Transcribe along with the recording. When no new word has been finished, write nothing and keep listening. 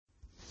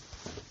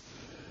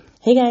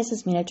Hey guys,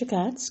 it's me, Dr.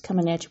 Katz,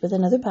 coming at you with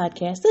another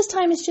podcast. This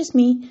time it's just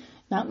me,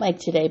 not Mike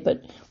today,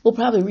 but we'll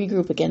probably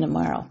regroup again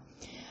tomorrow.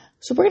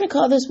 So we're going to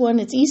call this one,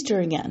 it's Easter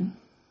again.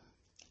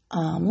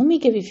 Let me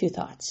give you a few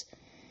thoughts.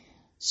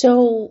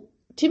 So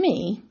to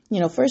me,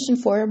 first and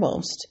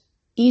foremost,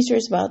 Easter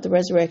is about the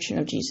resurrection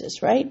of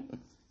Jesus, right?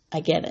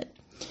 I get it.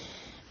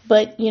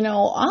 But,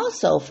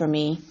 also for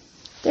me,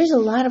 there's a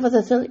lot of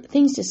other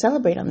things to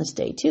celebrate on this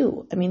day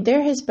too. I mean,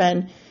 there has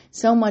been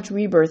so much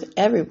rebirth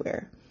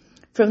everywhere.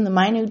 From the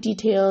minute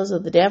details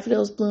of the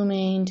daffodils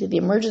blooming, to the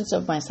emergence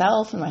of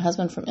myself and my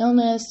husband from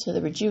illness, to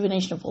the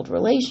rejuvenation of old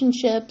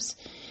relationships.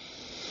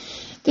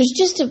 There's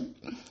just a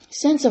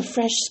sense of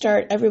fresh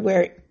start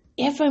everywhere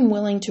if I'm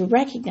willing to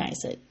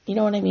recognize it. You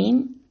know what I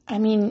mean?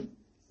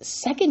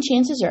 Second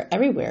chances are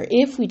everywhere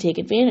if we take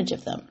advantage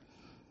of them.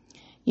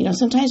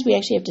 Sometimes we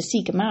actually have to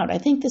seek them out. I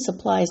think this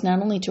applies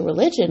not only to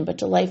religion, but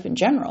to life in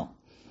general.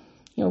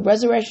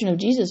 Resurrection of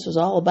Jesus was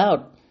all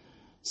about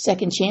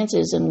second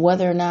chances and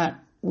whether or not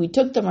we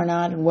took them or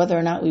not, and whether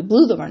or not we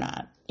blew them or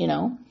not,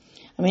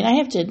 I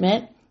have to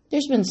admit,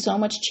 there's been so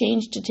much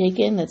change to take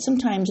in that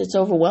sometimes it's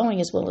overwhelming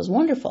as well as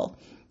wonderful.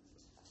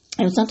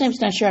 And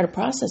sometimes not sure how to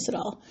process it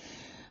all.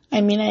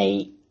 I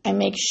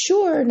make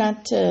sure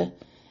not to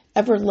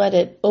ever let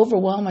it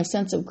overwhelm my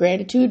sense of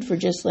gratitude for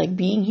just like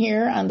being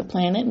here on the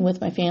planet and with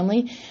my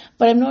family.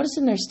 But I'm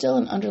noticing there's still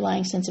an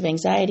underlying sense of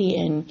anxiety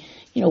and,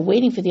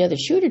 waiting for the other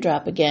shoe to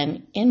drop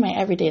again in my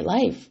everyday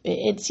life.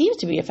 It seems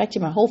to be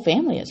affecting my whole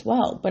family as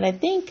well. But I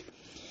think,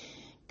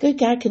 good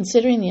God,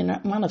 considering the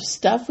amount of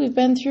stuff we've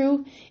been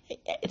through,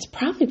 it's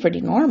probably pretty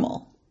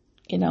normal,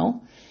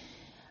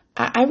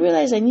 I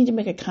realize I need to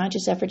make a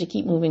conscious effort to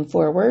keep moving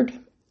forward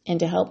and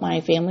to help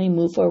my family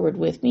move forward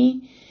with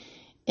me.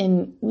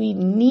 And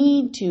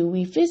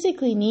we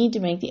physically need to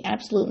make the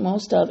absolute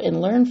most of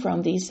and learn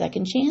from these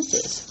second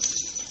chances.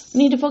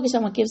 We need to focus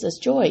on what gives us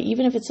joy,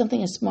 even if it's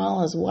something as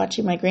small as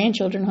watching my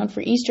grandchildren hunt for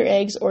Easter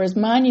eggs or as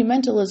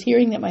monumental as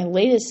hearing that my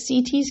latest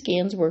CT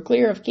scans were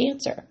clear of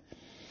cancer.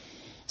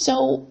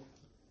 So,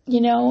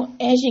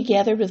 as you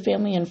gathered with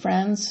family and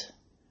friends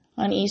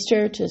on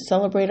Easter to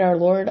celebrate our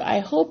Lord, I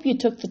hope you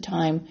took the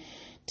time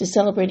to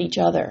celebrate each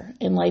other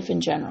and life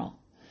in general.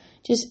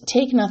 Just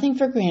take nothing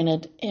for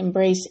granted,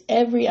 embrace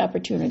every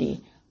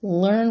opportunity,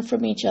 learn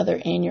from each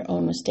other and your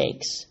own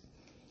mistakes.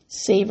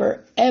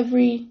 Savor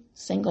every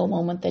single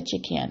moment that you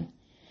can.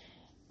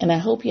 And I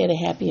hope you had a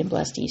happy and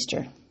blessed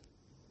Easter.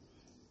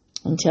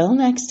 Until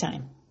next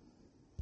time.